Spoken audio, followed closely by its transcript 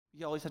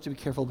you always have to be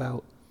careful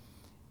about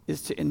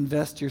is to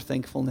invest your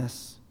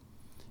thankfulness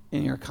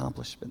in your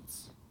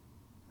accomplishments,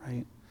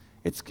 right?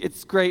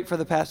 It's great for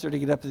the pastor to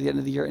get up at the end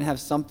of the year and have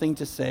something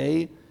to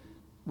say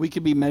we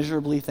could be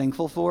measurably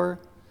thankful for,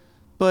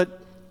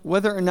 but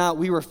whether or not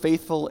we were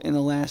faithful in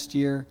the last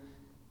year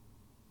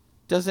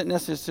doesn't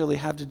necessarily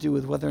have to do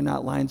with whether or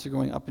not lines are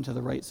going up and to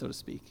the right, so to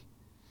speak.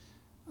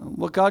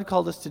 What God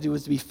called us to do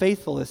is to be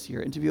faithful this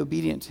year and to be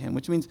obedient to him,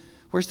 which means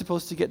we're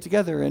supposed to get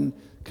together and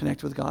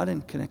connect with God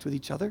and connect with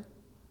each other,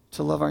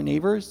 to love our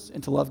neighbors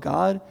and to love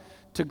God,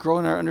 to grow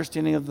in our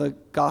understanding of the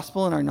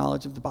gospel and our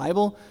knowledge of the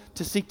Bible,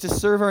 to seek to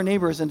serve our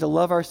neighbors and to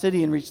love our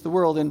city and reach the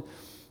world. And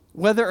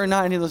whether or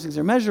not any of those things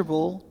are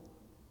measurable,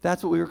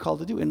 that's what we were called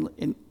to do.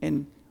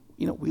 And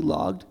we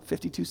logged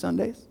 52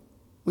 Sundays.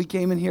 We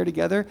came in here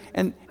together,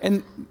 and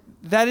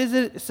that is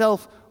in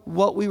itself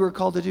what we were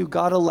called to do.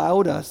 God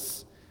allowed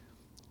us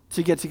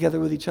to get together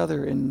with each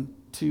other and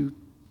to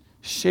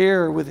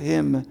share with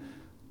him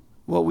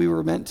what we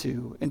were meant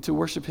to, and to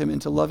worship him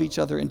and to love each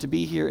other and to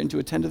be here and to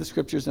attend to the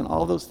scriptures and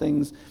all those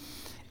things.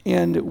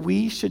 And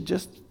we should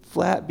just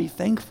flat be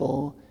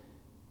thankful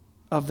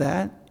of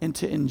that and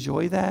to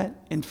enjoy that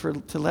and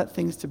to let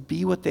things to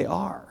be what they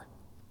are.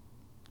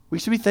 We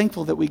should be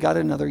thankful that we got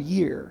another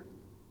year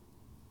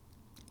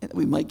and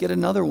we might get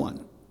another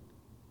one.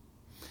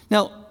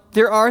 Now,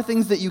 there are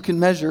things that you can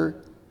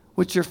measure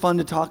which are fun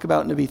to talk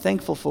about and to be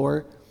thankful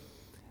for,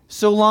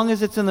 so long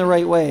as it's in the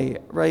right way,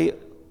 right?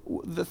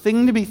 The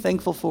thing to be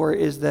thankful for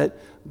is that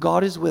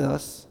God is with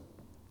us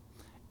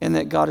and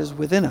that God is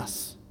within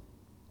us.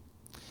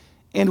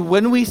 And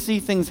when we see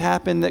things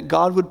happen that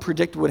God would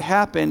predict would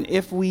happen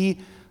if we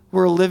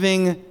were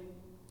living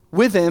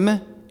with him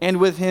and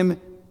with him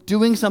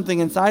doing something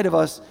inside of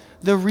us,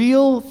 the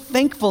real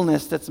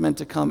thankfulness that's meant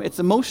to come, its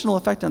emotional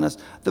effect on us,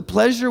 the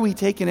pleasure we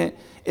take in it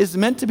is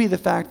meant to be the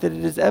fact that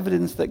it is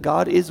evidence that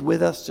God is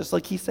with us just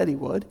like he said he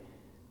would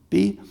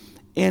be,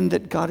 and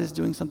that God is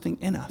doing something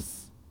in us.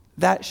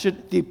 That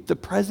should, the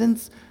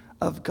presence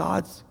of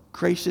God's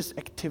gracious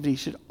activity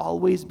should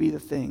always be the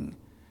thing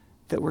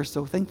that we're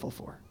so thankful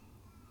for.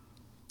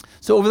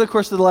 So over the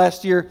course of the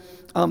last year,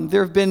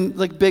 there have been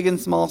like big and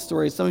small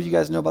stories. Some of you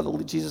guys know about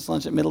the Jesus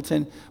Lunch at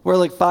Middleton, where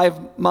like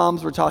 5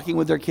 moms were talking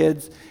with their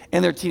kids,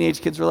 and their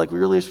teenage kids were like, we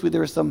really wish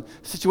there was some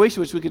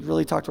situation which we could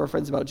really talk to our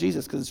friends about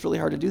Jesus, because it's really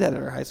hard to do that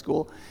at our high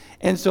school.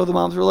 And so the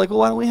moms were like, well,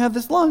 why don't we have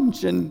this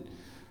lunch? And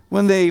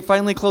when they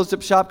finally closed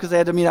up shop because they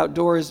had to meet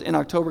outdoors in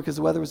October because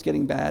the weather was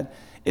getting bad,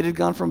 it had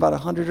gone from about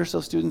 100 or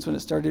so students when it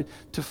started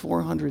to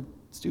 400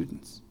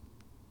 students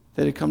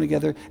that had come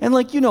together. And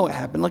like, you know what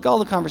happened. Like all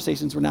the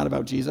conversations were not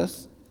about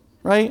Jesus,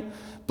 right?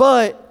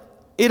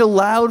 But it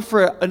allowed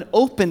for an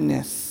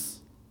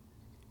openness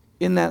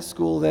in that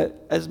school that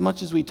as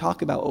much as we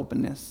talk about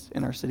openness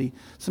in our city,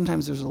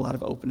 sometimes there's a lot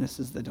of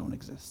opennesses that don't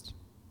exist,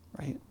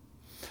 right?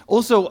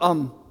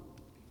 Also,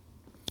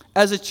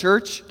 as a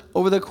church,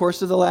 over the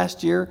course of the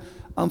last year,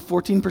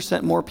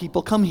 14% more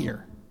people come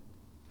here,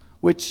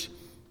 which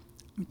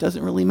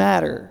doesn't really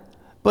matter.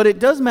 But it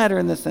does matter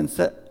in the sense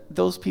that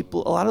those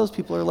people, a lot of those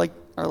people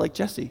are like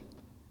Jesse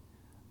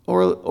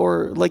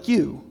or like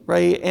you,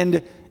 right?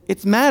 And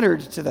it's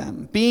mattered to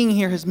them. Being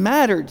here has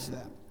mattered to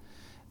them.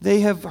 They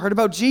have heard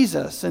about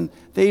Jesus and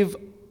they've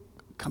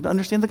come to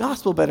understand the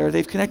gospel better.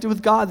 They've connected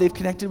with God. They've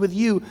connected with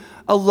you.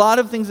 A lot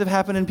of things have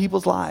happened in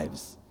people's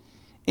lives.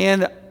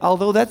 And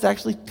although that's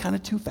actually kind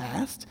of too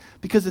fast,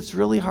 because it's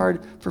really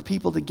hard for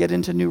people to get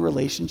into new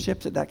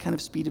relationships at that kind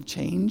of speed of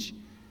change,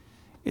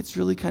 it's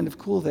really kind of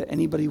cool that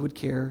anybody would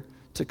care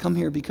to come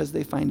here because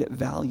they find it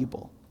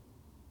valuable.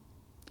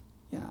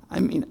 Yeah,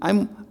 I mean,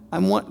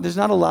 there's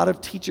not a lot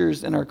of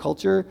teachers in our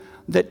culture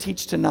that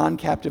teach to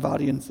non-captive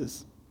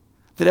audiences,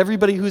 that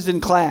everybody who's in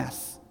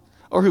class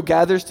or who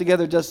gathers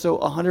together does so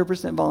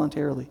 100%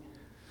 voluntarily.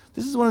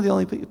 This is one of the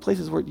only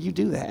places where you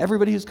do that.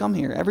 Everybody who's come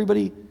here,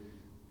 everybody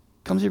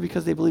comes here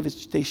because they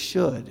believe they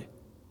should,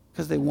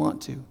 because they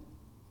want to.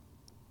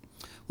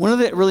 One of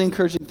the really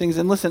encouraging things,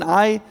 and listen,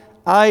 I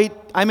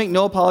make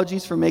no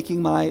apologies for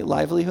making my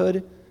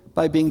livelihood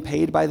by being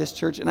paid by this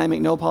church, and I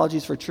make no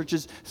apologies for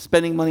churches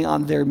spending money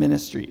on their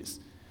ministries.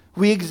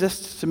 We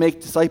exist to make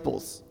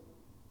disciples.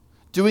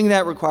 Doing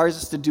that requires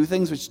us to do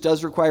things, which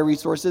does require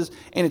resources,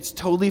 and it's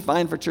totally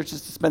fine for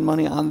churches to spend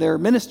money on their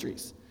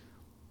ministries.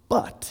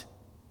 But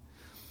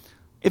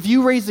if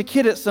you raise a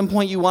kid at some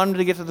point, you want them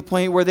to get to the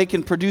point where they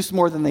can produce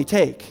more than they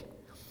take.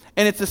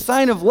 And it's a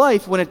sign of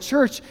life when a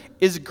church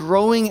is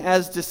growing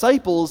as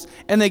disciples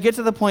and they get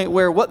to the point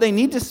where what they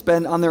need to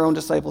spend on their own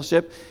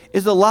discipleship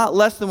is a lot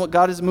less than what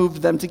God has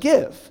moved them to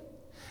give.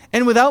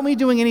 And without me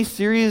doing any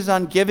series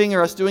on giving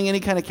or us doing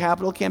any kind of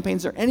capital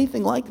campaigns or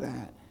anything like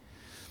that,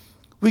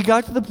 we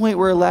got to the point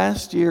where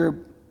last year,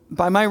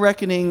 by my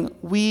reckoning,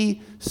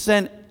 we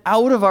sent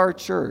out of our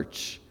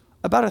church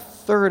about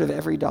 1/3 of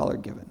every dollar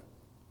given.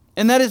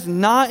 And that is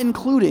not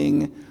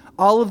including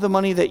all of the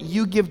money that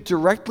you give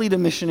directly to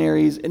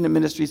missionaries and to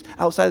ministries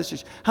outside the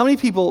church. How many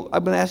people,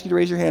 I'm going to ask you to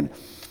raise your hand,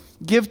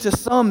 give to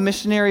some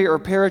missionary or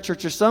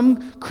parachurch or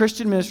some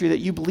Christian ministry that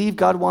you believe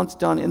God wants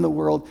done in the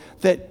world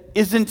that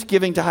isn't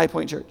giving to High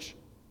Point Church?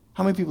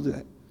 How many people do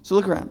that? So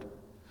look around.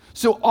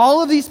 So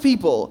all of these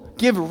people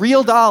give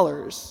real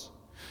dollars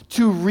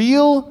to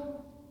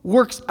real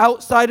works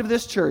outside of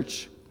this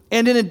church.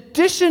 And in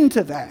addition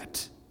to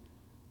that,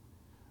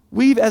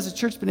 we've as a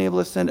church been able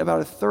to send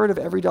about a third of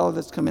every dollar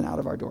that's come in out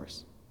of our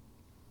doors.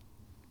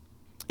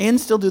 And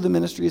still do the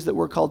ministries that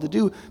we're called to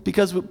do,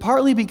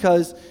 partly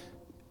because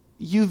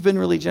you've been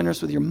really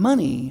generous with your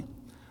money,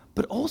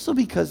 but also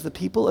because the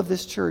people of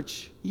this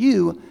church,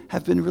 you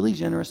have been really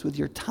generous with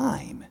your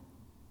time.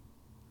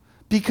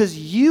 Because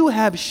you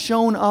have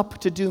shown up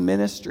to do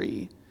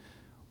ministry,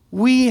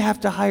 we have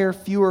to hire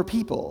fewer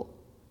people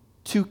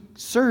to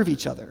serve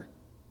each other.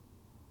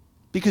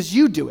 Because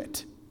you do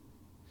it.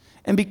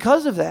 And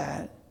because of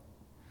that,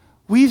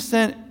 we've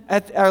sent,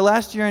 at our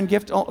last year-end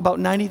gift, about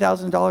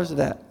 $90,000 of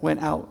that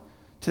went out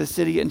to the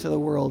city and to the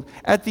world.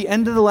 At the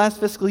end of the last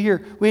fiscal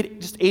year, we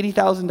had just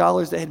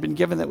 $80,000 that had been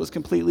given that was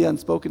completely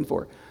unspoken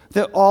for,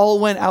 that all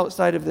went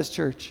outside of this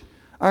church.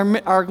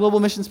 Our global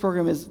missions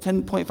program is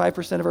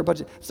 10.5% of our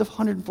budget. It's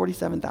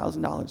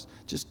 $147,000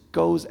 just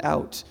goes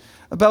out.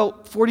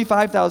 About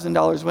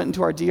 $45,000 went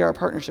into our DR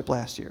partnership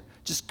last year,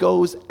 just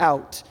goes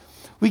out.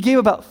 We gave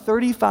about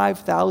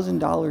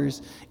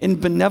 $35,000 in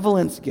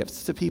benevolence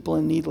gifts to people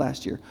in need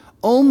last year.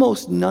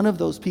 Almost none of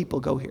those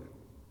people go here.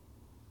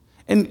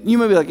 And you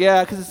might be like,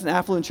 yeah, because it's an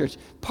affluent church.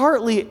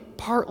 Partly,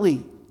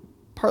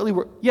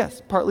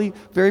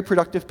 very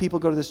productive people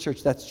go to this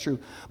church. That's true.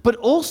 But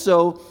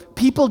also,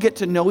 people get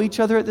to know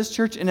each other at this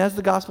church, and as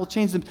the gospel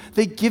changes them,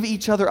 they give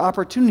each other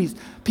opportunities.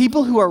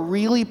 People who are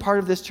really part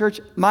of this church,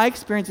 my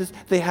experience is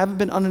they haven't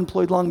been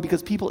unemployed long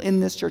because people in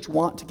this church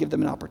want to give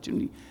them an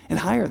opportunity and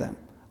hire them.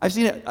 I've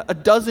seen it a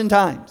dozen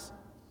times.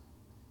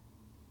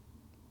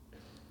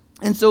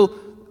 And so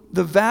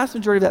the vast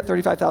majority of that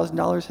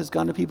 $35,000 has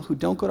gone to people who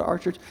don't go to our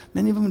church.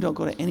 Many of them don't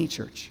go to any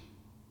church.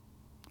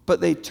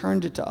 But they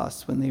turned it to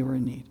us when they were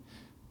in need.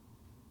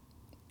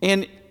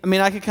 And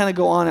I could kind of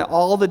go on at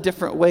all the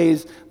different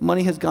ways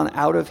money has gone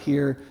out of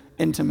here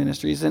into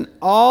ministries. And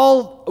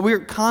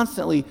we're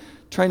constantly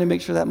trying to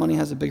make sure that money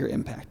has a bigger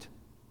impact,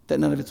 that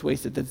none of it's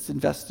wasted, that it's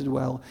invested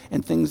well,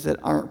 and things that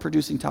aren't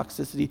producing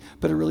toxicity,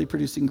 but are really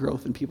producing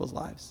growth in people's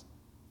lives.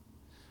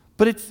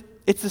 But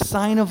it's a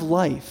sign of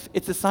life.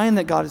 It's a sign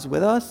that God is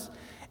with us,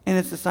 and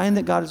it's a sign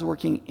that God is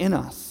working in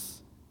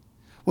us.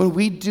 When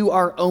we do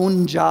our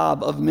own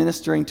job of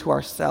ministering to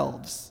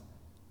ourselves,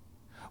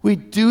 we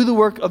do the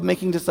work of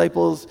making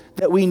disciples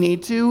that we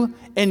need to,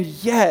 and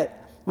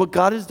yet what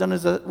God has done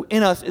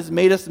in us is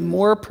made us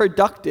more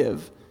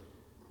productive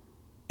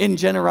in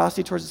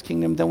generosity towards His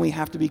kingdom than we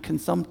have to be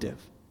consumptive.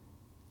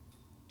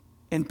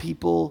 And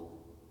people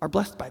are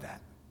blessed by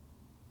that.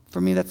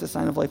 For me, that's a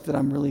sign of life that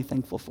I'm really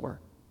thankful for.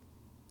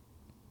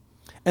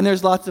 And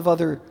there's lots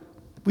of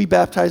we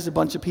baptized a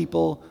bunch of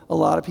people. A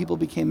lot of people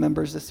became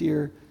members this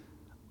year.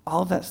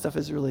 All of that stuff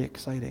is really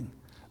exciting.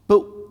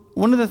 But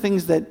one of the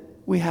things that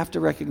we have to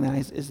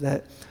recognize is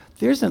that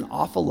there's an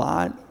awful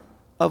lot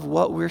of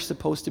what we're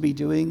supposed to be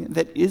doing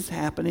that is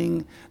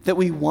happening, that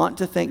we want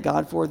to thank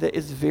God for, that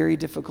is very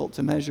difficult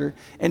to measure,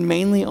 and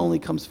mainly only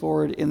comes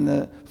forward in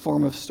the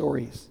form of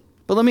stories.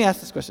 But let me ask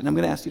this question. I'm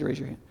going to ask you to raise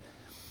your hand.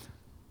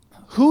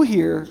 Who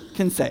here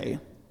can say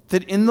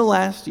that in the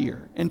last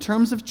year, in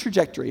terms of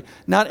trajectory,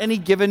 not any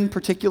given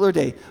particular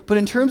day, but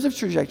in terms of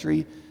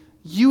trajectory,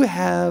 you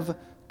have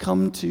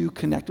come to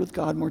connect with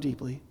God more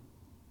deeply,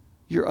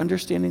 you're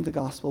understanding the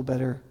gospel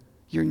better,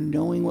 you're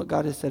knowing what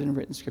God has said in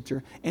written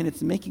scripture, and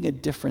it's making a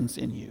difference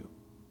in you.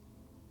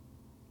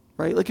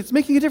 Right? Like it's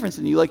making a difference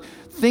in you.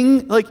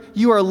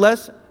 You are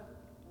less,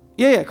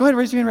 go ahead,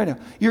 raise your hand right now.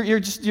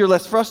 You're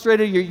less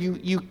frustrated,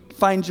 you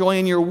find joy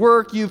in your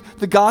work,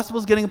 the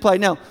gospel's getting applied.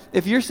 Now,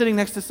 if you're sitting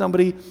next to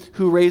somebody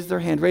who raised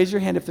their hand, raise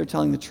your hand if they're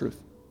telling the truth.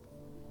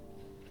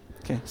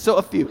 Okay, so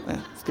a few,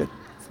 that's good.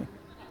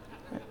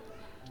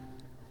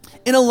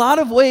 In a lot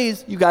of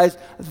ways, you guys,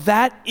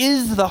 that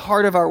is the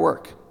heart of our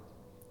work.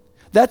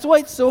 That's why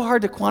it's so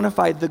hard to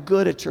quantify the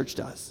good a church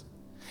does.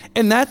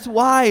 And that's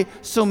why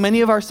so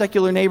many of our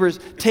secular neighbors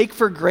take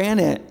for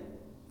granted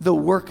the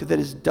work that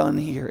is done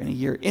here in a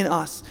year, in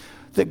us,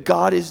 that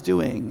God is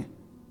doing.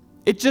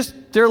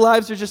 Their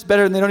lives are just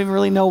better and they don't even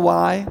really know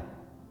why.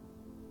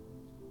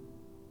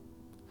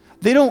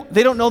 They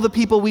don't know the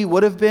people we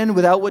would have been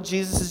without what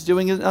Jesus is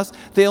doing in us.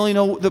 They only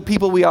know the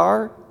people we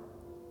are.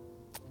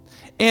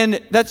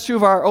 And that's true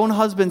of our own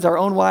husbands, our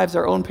own wives,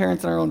 our own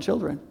parents, and our own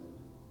children.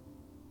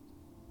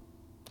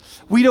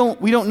 We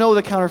don't know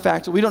the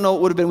counterfactual. We don't know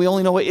what would have been. We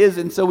only know what is.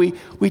 And so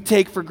we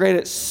take for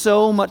granted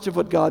so much of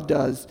what God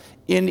does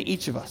in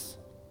each of us.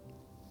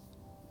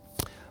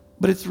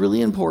 But it's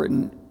really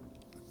important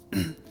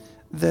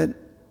that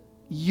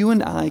you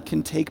and I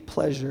can take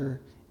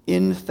pleasure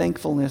in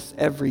thankfulness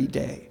every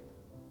day.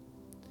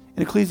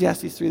 In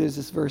Ecclesiastes 3, there's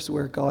this verse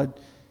where God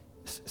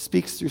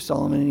speaks through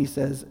Solomon and he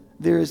says,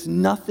 "There is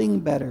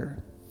nothing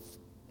better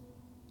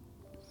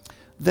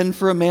than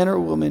for a man or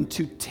a woman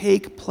to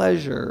take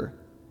pleasure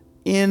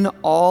in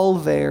all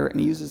their," and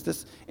he uses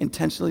this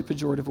intentionally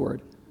pejorative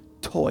word,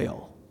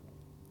 toil.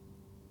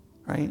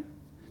 Right?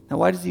 Now,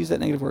 why does he use that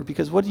negative word?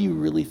 Because what do you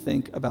really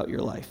think about your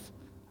life?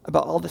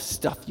 About all the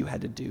stuff you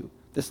had to do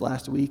this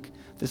last week,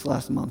 this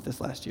last month,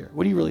 this last year?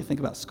 What do you really think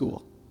about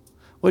school?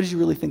 What did you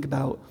really think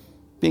about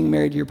being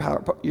married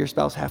to your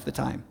spouse half the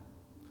time?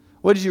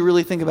 What did you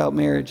really think about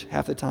marriage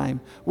half the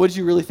time? What did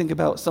you really think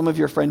about some of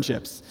your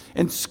friendships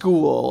and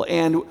school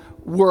and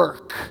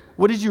work?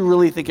 What did you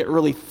really think it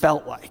really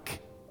felt like,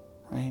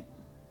 right?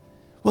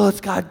 Well,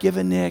 it's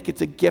God-given, Nick.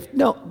 It's a gift.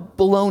 No,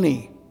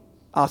 baloney,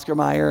 Oscar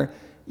Mayer.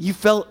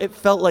 It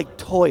felt like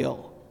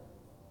toil.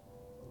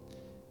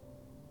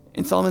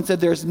 And Solomon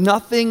said there's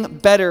nothing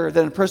better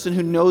than a person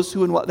who knows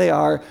who and what they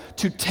are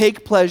to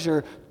take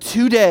pleasure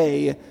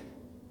today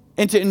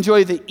and to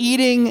enjoy the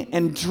eating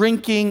and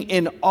drinking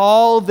in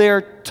all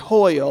their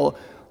toil.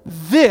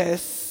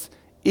 This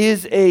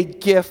is a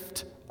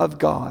gift of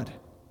God.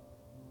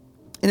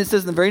 And it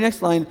says in the very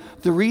next line,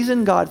 the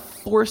reason God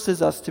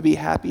forces us to be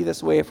happy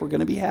this way if we're going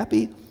to be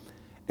happy,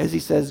 as he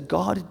says,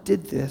 God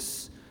did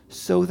this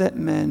so that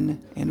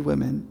men and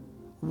women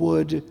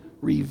would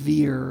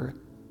revere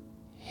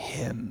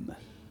him.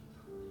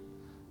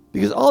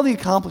 Because all the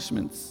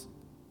accomplishments,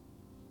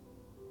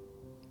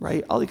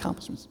 right? All the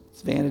accomplishments,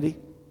 it's vanity.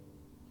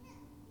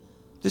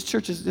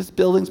 This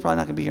building's probably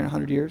not going to be here in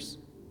 100 years.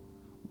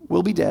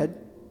 We'll be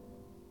dead.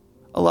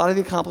 A lot of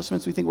the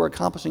accomplishments we think we're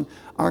accomplishing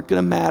aren't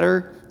going to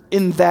matter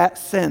in that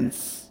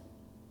sense.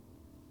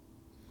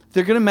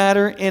 They're going to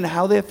matter in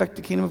how they affect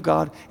the kingdom of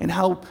God and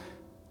how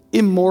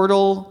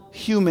immortal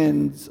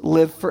humans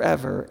live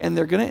forever. And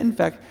they're going to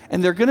infect,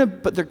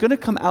 but they're going to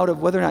come out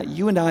of whether or not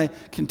you and I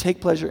can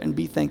take pleasure and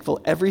be thankful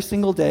every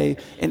single day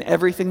in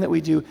everything that we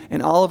do,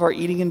 in all of our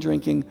eating and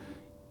drinking.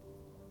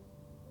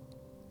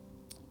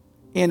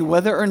 And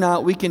whether or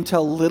not we can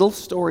tell little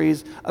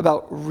stories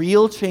about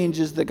real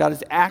changes that God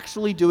is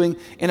actually doing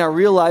in our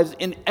real lives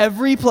in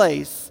every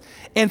place.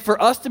 And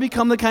for us to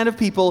become the kind of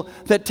people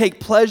that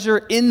take pleasure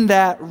in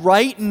that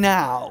right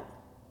now.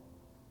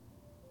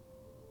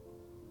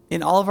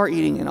 In all of our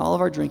eating, in all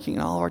of our drinking,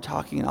 in all of our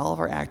talking, in all of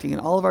our acting, in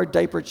all of our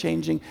diaper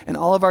changing, in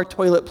all of our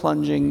toilet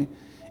plunging,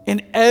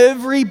 in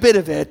every bit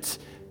of it,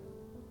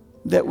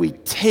 that we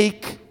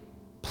take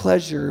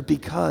pleasure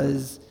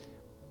because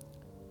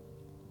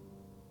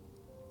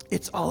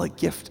it's all a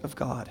gift of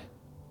God.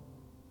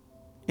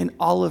 In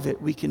all of it,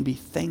 we can be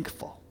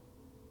thankful.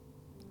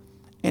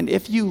 And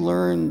if you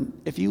learn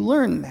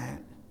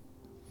that,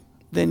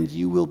 then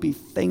you will be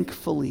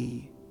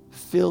thankfully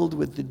filled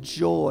with the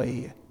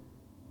joy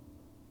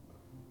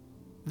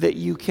that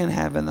you can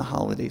have in the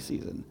holiday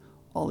season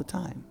all the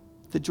time.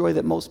 The joy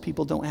that most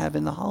people don't have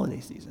in the holiday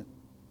season.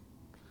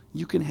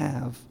 You can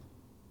have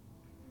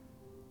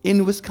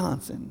in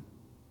Wisconsin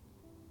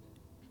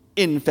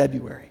in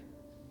February.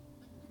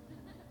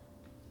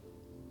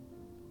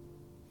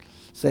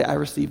 Say, I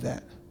receive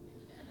that.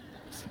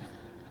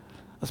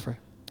 Let's pray.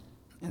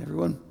 And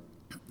everyone,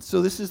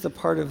 so this is the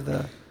part of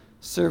the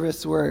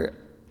service where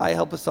I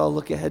help us all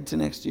look ahead to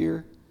next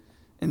year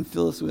and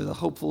fill us with a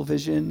hopeful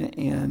vision,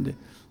 and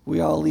we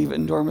all leave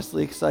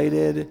enormously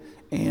excited,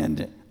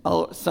 and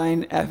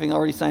having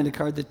already signed a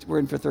card that we're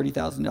in for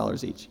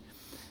 $30,000 each.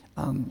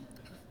 I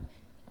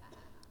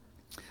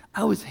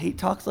always hate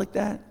talks like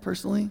that,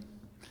 personally,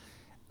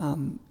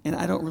 and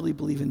I don't really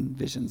believe in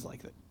visions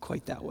like that,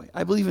 quite that way.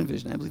 I believe in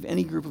vision. I believe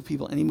any group of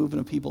people, any movement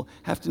of people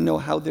have to know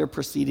how they're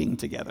proceeding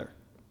together.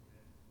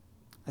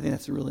 I think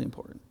that's really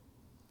important.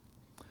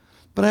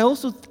 But I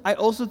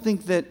also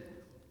think that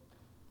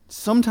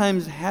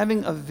sometimes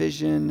having a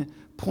vision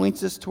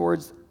points us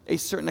towards a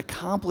certain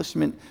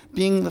accomplishment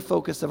being the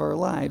focus of our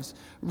lives,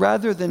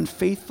 rather than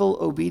faithful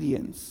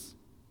obedience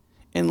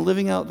and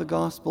living out the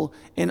gospel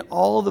in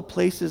all the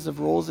places of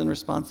roles and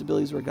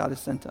responsibilities where God has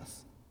sent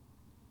us.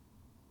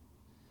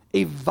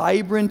 A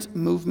vibrant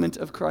movement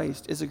of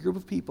Christ is a group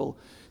of people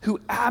who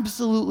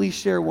absolutely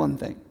share one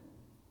thing: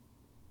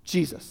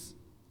 Jesus.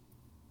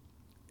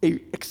 An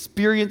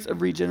experience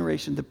of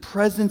regeneration, the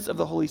presence of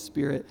the Holy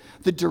Spirit,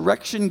 the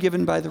direction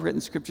given by the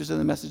written scriptures and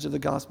the message of the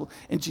gospel,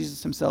 and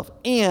Jesus himself,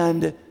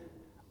 and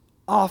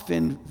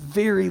often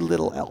very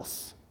little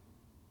else.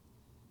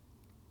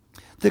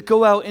 That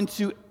go out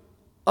into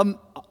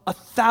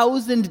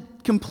 1,000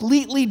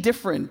 completely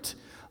different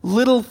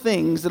little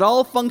things that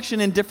all function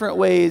in different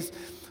ways,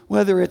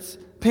 whether it's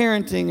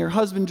parenting or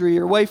husbandry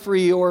or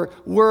wifery or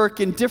work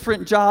and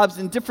different jobs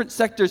in different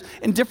sectors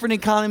and different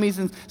economies,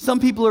 and some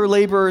people are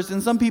laborers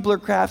and some people are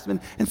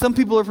craftsmen and some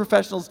people are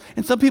professionals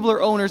and some people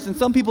are owners and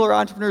some people are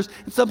entrepreneurs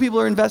and some people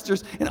are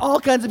investors, and all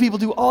kinds of people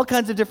do all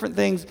kinds of different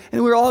things,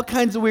 and wear all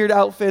kinds of weird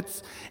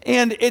outfits,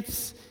 and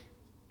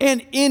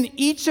in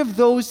each of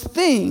those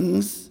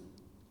things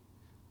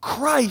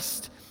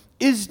Christ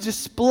is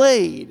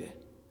displayed.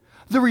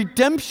 The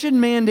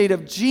redemption mandate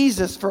of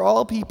Jesus for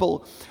all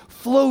people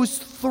flows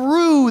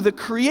through the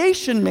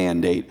creation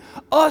mandate,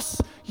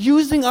 us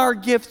using our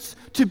gifts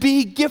to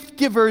be gift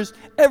givers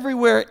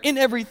everywhere, in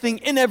everything,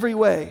 in every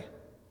way.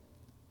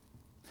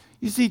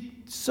 You see,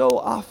 so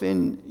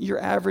often your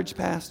average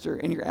pastor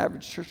and your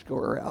average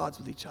churchgoer are at odds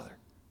with each other.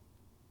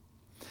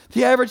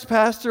 The average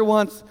pastor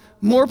wants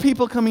more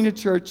people coming to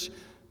church,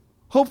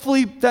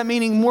 Hopefully that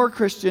meaning more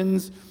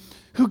Christians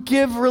who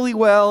give really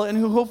well and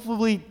who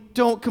hopefully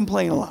don't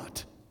complain a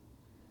lot.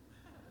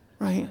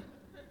 Right?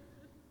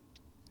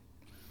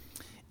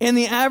 And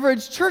the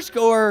average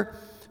churchgoer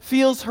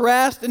feels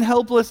harassed and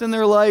helpless in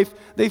their life.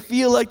 They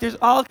feel like there's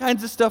all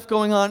kinds of stuff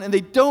going on and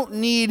they don't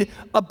need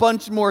a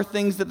bunch more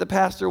things that the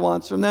pastor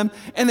wants from them.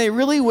 And they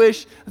really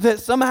wish that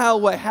somehow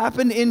what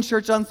happened in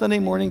church on Sunday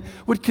morning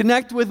would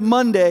connect with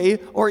Monday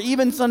or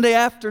even Sunday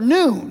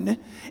afternoon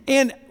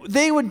and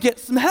they would get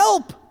some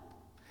help.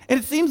 And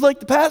it seems like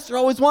the pastor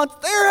always wants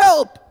their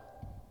help.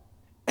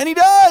 And he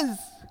does.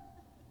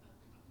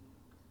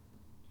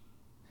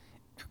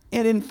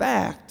 And in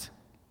fact,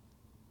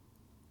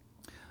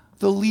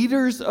 the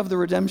leaders of the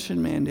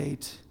redemption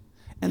mandate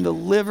and the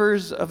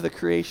livers of the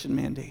creation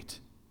mandate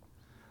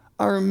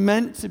are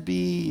meant to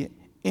be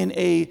in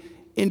an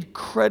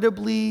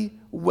incredibly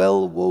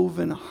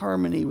well-woven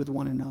harmony with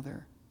one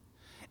another.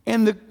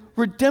 And the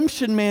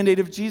redemption mandate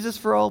of Jesus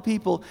for all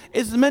people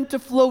is meant to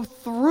flow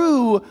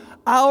through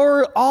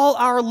all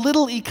our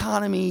little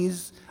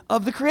economies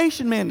of the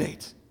creation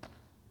mandate.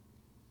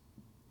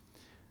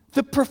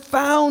 The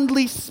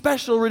profoundly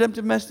special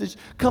redemptive message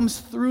comes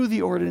through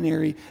the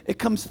ordinary. It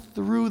comes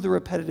through the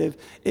repetitive.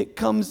 It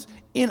comes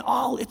in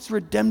all its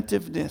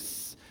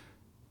redemptiveness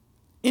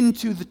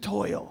into the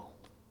toil.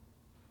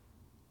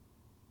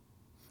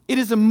 It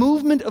is a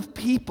movement of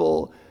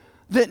people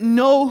that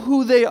know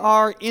who they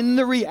are in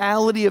the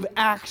reality of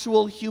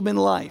actual human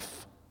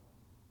life,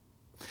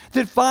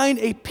 that find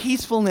a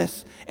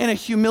peacefulness and a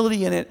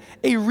humility in it,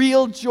 a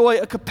real joy,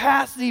 a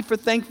capacity for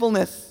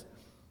thankfulness.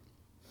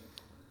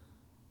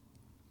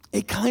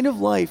 A kind of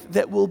life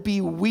that will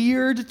be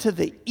weird to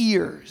the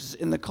ears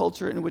in the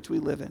culture in which we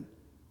live in,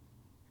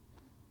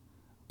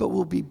 but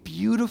will be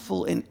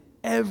beautiful in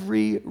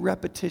every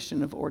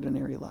repetition of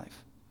ordinary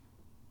life.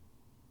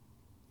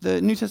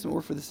 The New Testament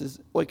word for this is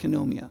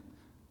oikonomia,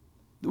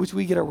 which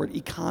we get our word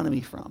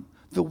economy from,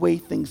 the way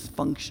things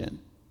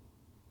function.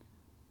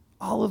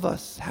 All of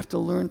us have to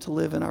learn to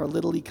live in our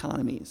little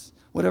economies,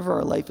 whatever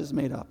our life is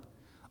made up,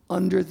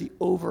 under the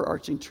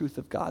overarching truth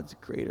of God's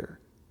greater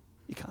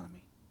economy.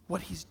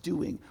 What he's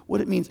doing,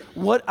 what it means,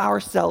 what our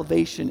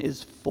salvation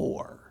is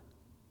for.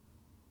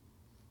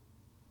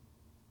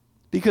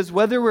 Because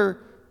whether we're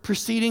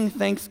preceding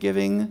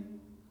Thanksgiving,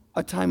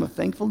 a time of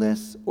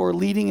thankfulness, or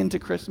leading into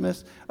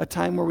Christmas, a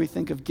time where we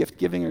think of gift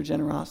giving or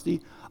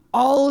generosity,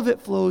 all of it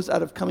flows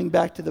out of coming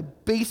back to the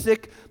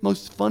basic,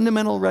 most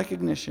fundamental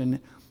recognition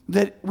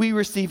that we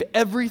receive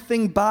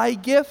everything by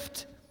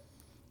gift,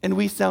 and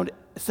we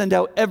send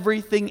out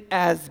everything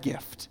as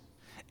gift.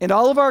 And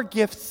all of our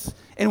gifts,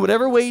 in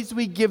whatever ways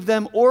we give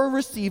them or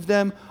receive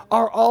them,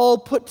 are all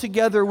put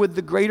together with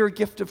the greater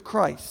gift of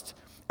Christ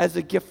as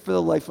a gift for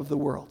the life of the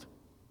world.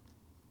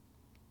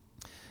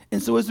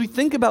 And so as we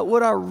think about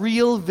what our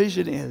real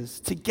vision is,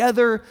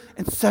 together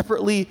and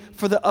separately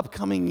for the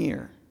upcoming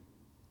year,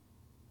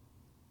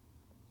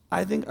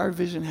 I think our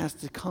vision has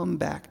to come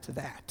back to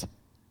that.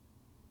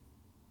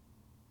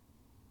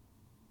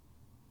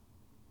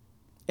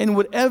 And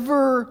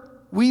whatever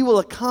we will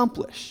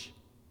accomplish,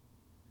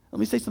 let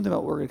me say something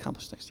about what we're going to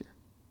accomplish next year.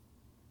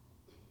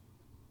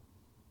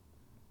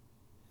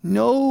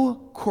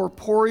 No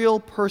corporeal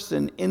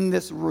person in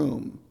this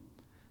room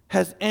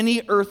has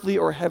any earthly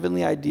or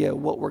heavenly idea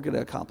what we're going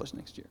to accomplish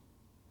next year.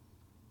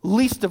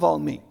 Least of all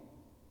me.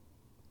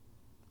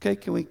 Okay,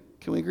 can we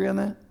agree on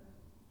that?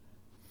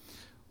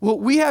 What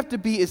we have to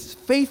be is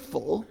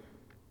faithful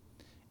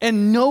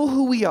and know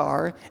who we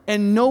are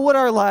and know what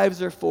our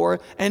lives are for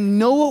and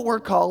know what we're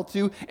called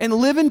to and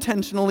live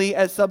intentionally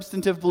as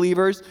substantive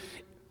believers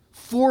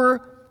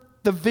for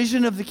the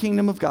vision of the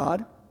kingdom of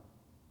God.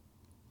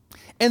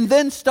 And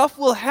then stuff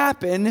will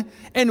happen,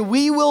 and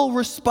we will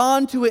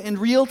respond to it in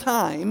real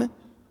time.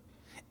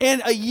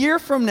 And a year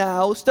from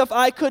now, stuff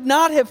I could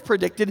not have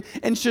predicted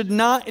and should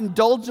not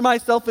indulge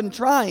myself in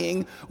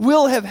trying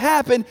will have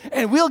happened,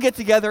 and we'll get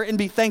together and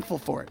be thankful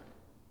for it.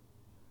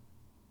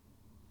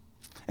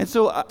 And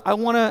so I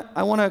want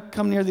to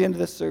come near the end of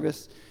this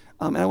service,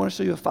 and I want to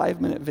show you a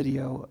 5-minute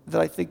video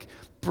that I think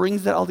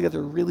brings that all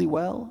together really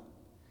well.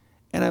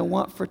 And I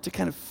want for it to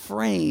kind of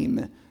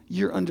frame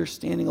your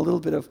understanding a little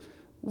bit of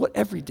what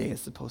every day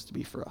is supposed to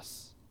be for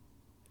us,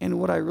 and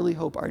what I really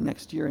hope our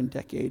next year and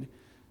decade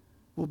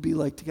will be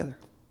like together.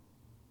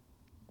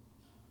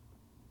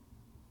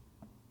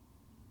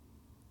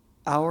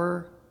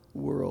 Our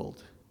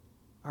world,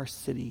 our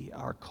city,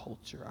 our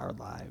culture, our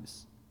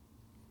lives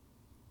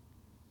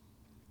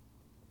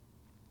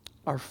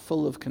are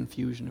full of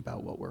confusion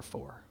about what we're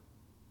for.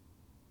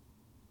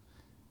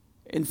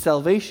 And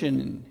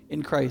salvation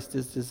in Christ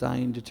is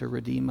designed to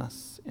redeem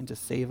us and to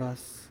save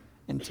us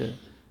and to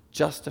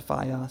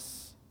justify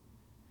us,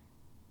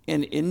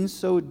 and in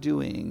so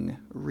doing,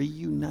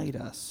 reunite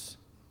us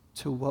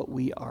to what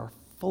we are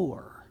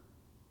for,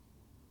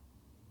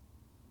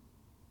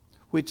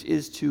 which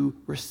is to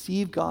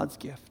receive God's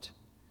gift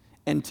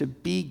and to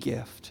be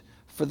gift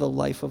for the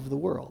life of the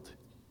world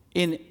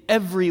in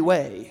every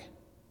way.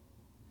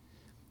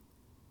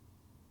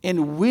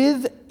 and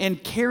with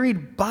and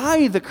carried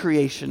by the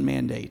creation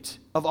mandate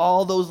of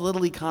all those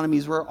little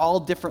economies we're all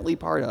differently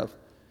part of,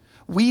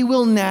 we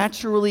will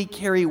naturally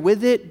carry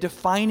with it,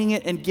 defining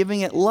it and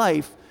giving it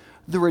life,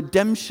 the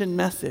redemption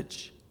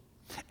message.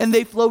 And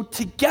they flow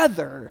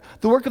together.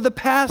 The work of the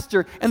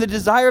pastor and the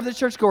desire of the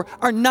churchgoer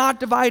are not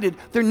divided.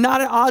 They're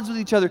not at odds with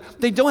each other.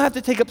 They don't have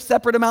to take up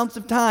separate amounts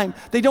of time.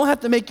 They don't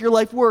have to make your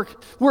life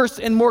worse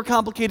and more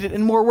complicated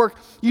and more work.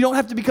 You don't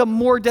have to become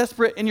more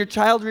desperate in your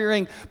child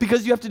rearing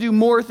because you have to do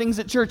more things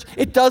at church.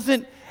 It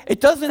doesn't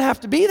have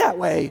to be that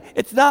way.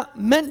 It's not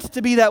meant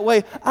to be that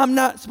way. I'm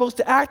not supposed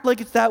to act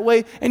like it's that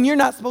way, and you're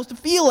not supposed to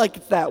feel like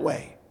it's that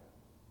way.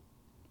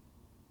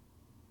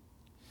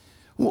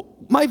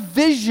 My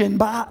vision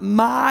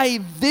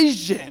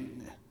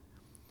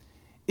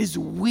is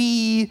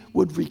we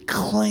would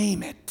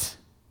reclaim it.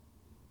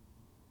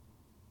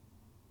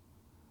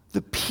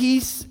 The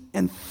peace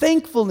and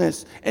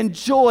thankfulness and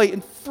joy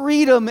and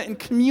freedom and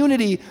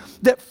community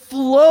that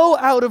flow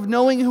out of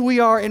knowing who we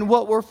are and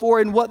what we're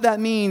for and what that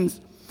means.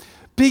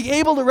 Being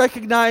able to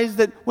recognize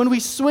that when we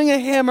swing a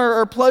hammer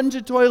or plunge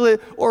a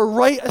toilet or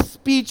write a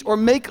speech or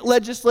make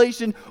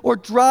legislation or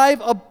drive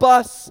a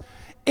bus,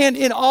 and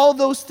in all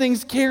those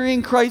things,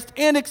 carrying Christ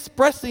and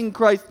expressing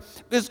Christ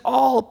is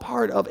all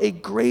part of a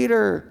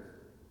greater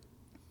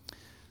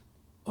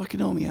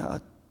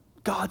oikonomia,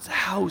 God's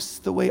house,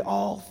 the way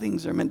all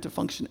things are meant to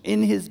function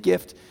in his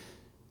gift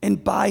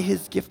and by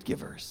his gift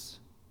givers.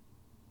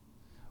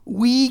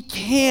 We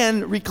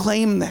can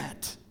reclaim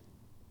that.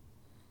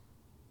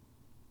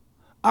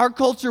 Our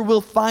culture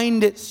will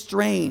find it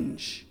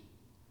strange.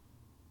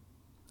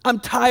 I'm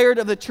tired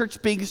of the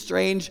church being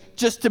strange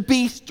just to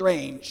be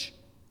strange.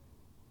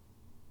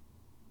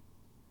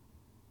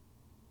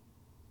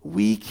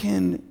 We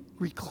can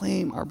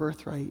reclaim our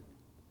birthright.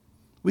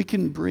 We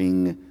can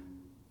bring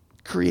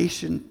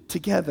creation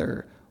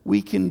together.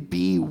 We can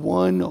be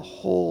one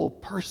whole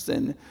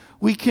person.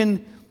 We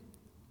can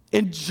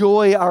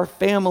enjoy our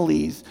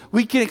families.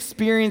 We can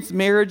experience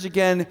marriage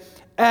again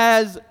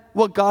as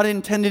what God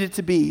intended it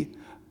to be,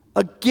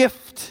 a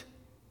gift,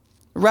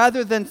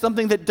 rather than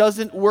something that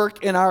doesn't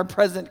work in our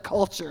present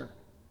culture.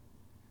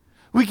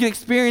 We can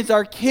experience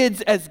our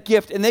kids as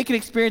gift, and they can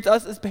experience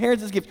us as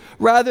parents as gift,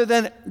 rather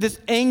than this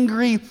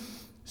angry,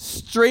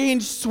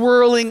 strange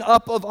swirling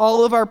up of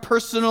all of our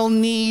personal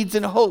needs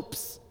and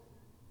hopes.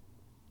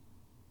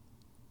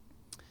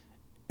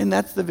 And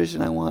that's the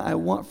vision I want. I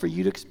want for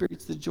you to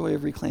experience the joy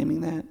of reclaiming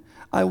that.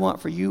 I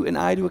want for you and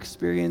I to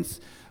experience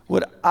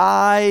what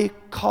I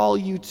call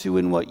you to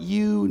and what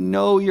you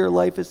know your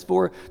life is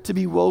for, to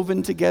be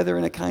woven together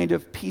in a kind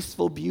of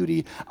peaceful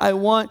beauty. I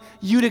want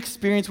you to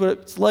experience what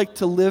it's like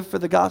to live for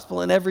the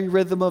gospel in every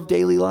rhythm of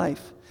daily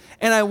life.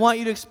 And I want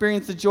you to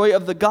experience the joy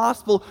of the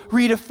gospel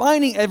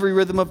redefining every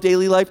rhythm of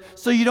daily life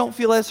so you don't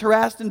feel as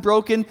harassed and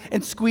broken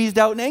and squeezed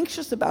out and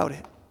anxious about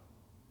it.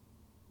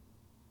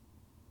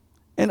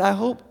 And I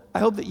hope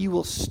that you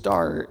will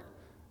start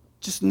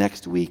just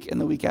next week and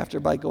the week after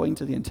by going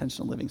to the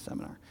Intentional Living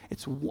Seminar.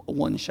 It's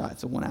one shot.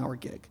 It's a 1-hour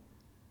gig.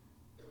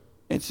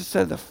 It's just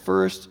the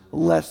first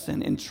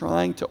lesson in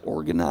trying to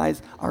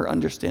organize our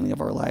understanding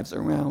of our lives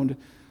around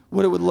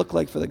what it would look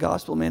like for the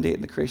gospel mandate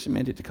and the creation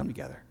mandate to come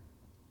together.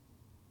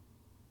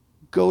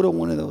 Go to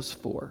one of those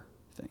 4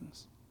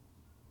 things.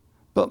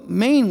 But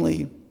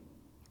mainly,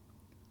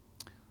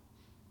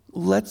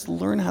 let's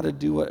learn how to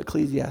do what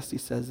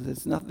Ecclesiastes says.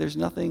 There's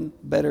nothing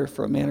better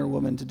for a man or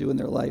woman to do in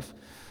their life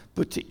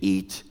but to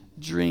eat,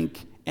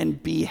 drink,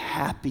 and be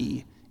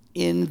happy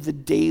in the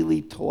daily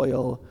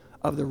toil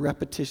of the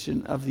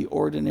repetition of the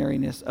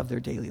ordinariness of their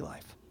daily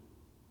life.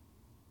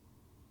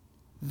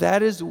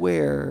 That is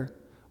where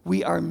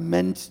we are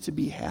meant to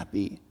be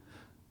happy.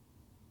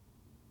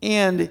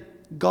 And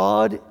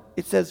God,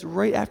 it says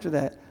right after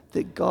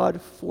that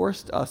God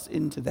forced us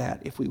into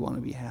that if we want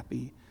to be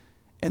happy.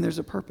 And there's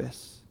a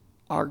purpose,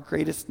 our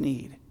greatest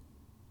need,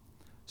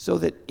 so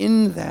that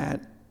in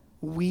that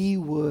we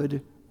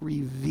would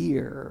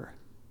revere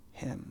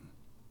him.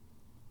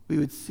 We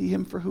would see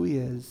him for who he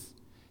is,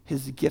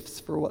 his gifts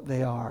for what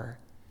they are,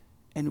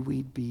 and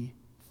we'd be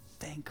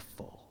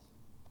thankful.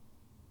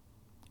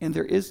 And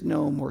there is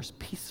no more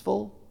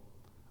peaceful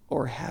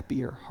or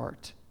happier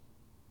heart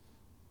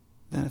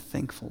than a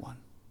thankful one.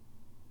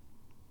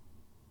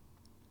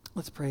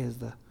 Let's pray as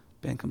the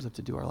band comes up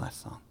to do our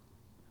last song.